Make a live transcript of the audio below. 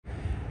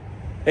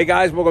Hey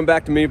guys, welcome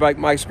back to Mini Bike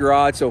Mike's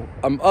Garage. So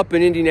I'm up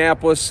in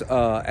Indianapolis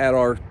at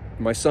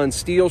my son's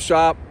steel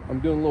shop.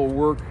 I'm doing a little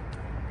work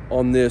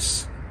on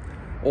this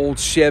old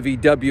Chevy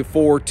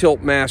W4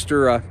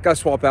 Tiltmaster. Got to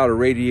swap out a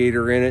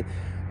radiator in it.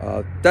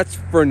 That's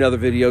for another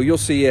video. You'll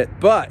see it.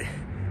 But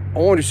I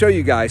wanted to show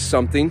you guys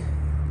something.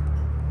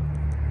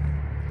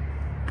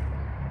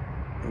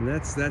 And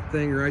that's that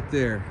thing right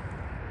there.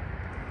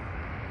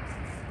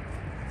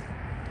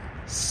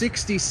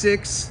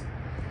 66.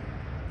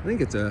 I think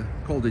it's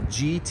called a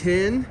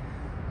G10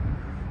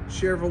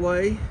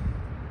 Chevrolet,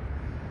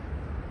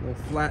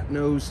 little flat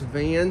nose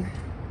van.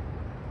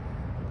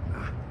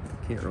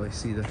 Can't really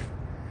see the.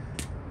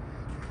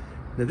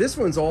 Now this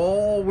one's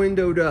all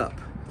windowed up.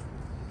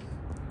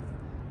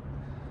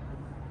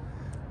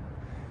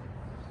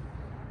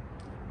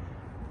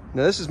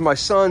 Now this is my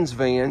son's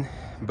van,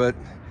 but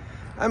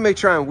I may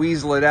try and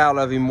weasel it out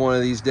of him one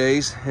of these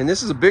days. And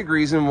this is a big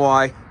reason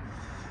why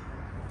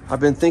I've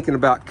been thinking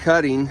about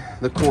cutting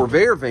the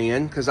Corvair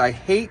van, because I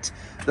hate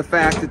the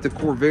fact that the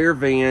Corvair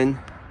van,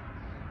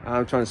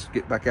 I'm trying to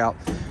get back out.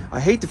 I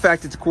hate the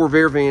fact that the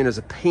Corvair van is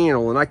a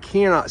panel and I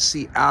cannot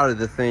see out of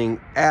the thing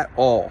at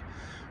all.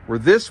 Where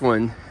this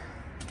one,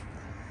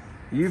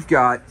 you've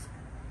got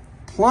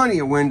plenty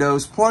of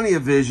windows, plenty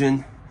of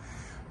vision.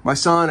 My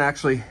son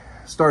actually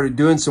started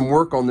doing some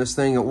work on this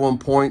thing at one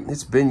point.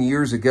 It's been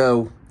years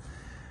ago,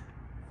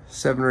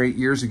 7 or 8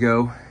 years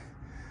ago.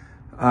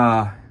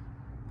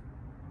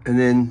 And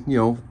then, you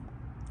know,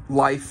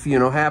 life, you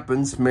know,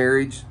 happens,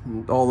 marriage,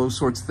 and all those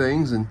sorts of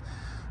things. And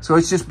so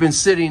it's just been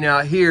sitting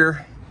out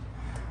here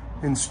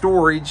in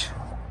storage.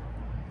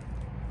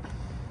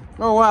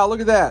 Oh, wow, look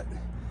at that.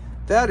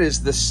 That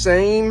is the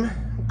same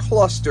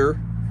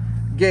cluster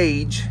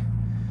gauge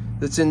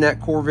that's in that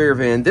Corvair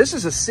van. This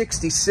is a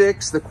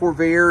 66. The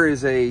Corvair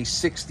is a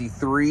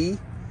 63.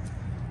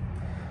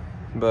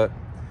 But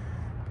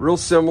real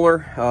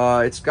similar.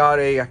 It's got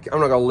a, I'm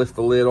not gonna lift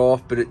the lid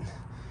off, but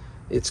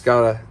it's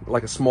got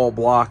like a small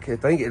block. I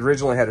think it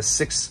originally had a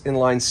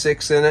inline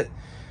six in it.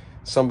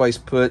 Somebody's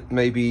put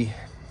maybe,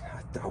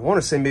 I want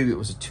to say maybe it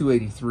was a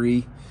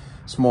 283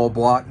 small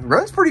block.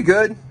 Runs pretty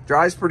good,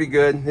 drives pretty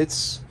good.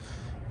 It's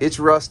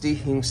rusty,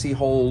 you can see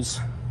holes.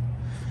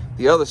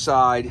 The other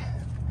side,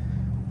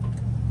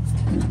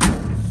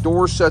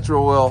 door shuts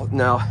real well.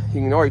 Now, you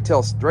can already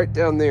tell right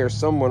down there,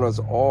 someone has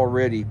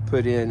already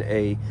put in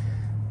a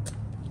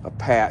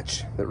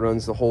patch that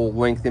runs the whole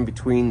length in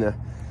between the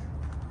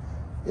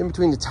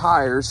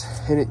tires,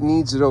 and it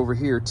needs it over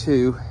here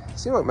too.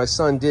 Seems like my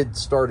son did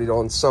start it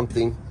on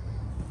something.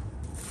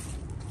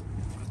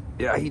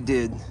 Yeah, he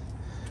did.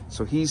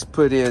 So he's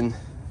put in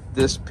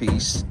this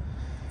piece,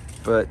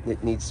 but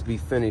it needs to be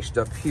finished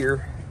up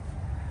here.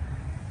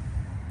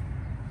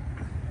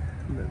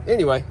 But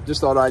anyway,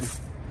 just thought I'd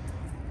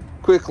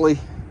quickly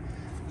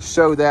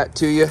show that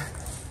to you.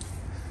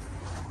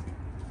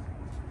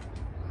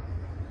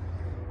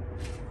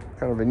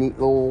 Kind of a neat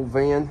little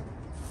van.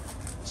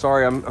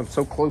 Sorry, I'm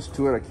so close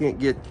to it, I can't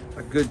get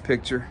a good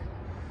picture.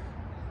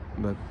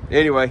 But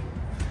anyway,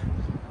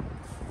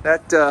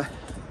 that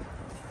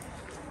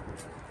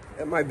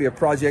might be a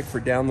project for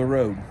down the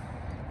road.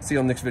 See you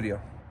on the next video.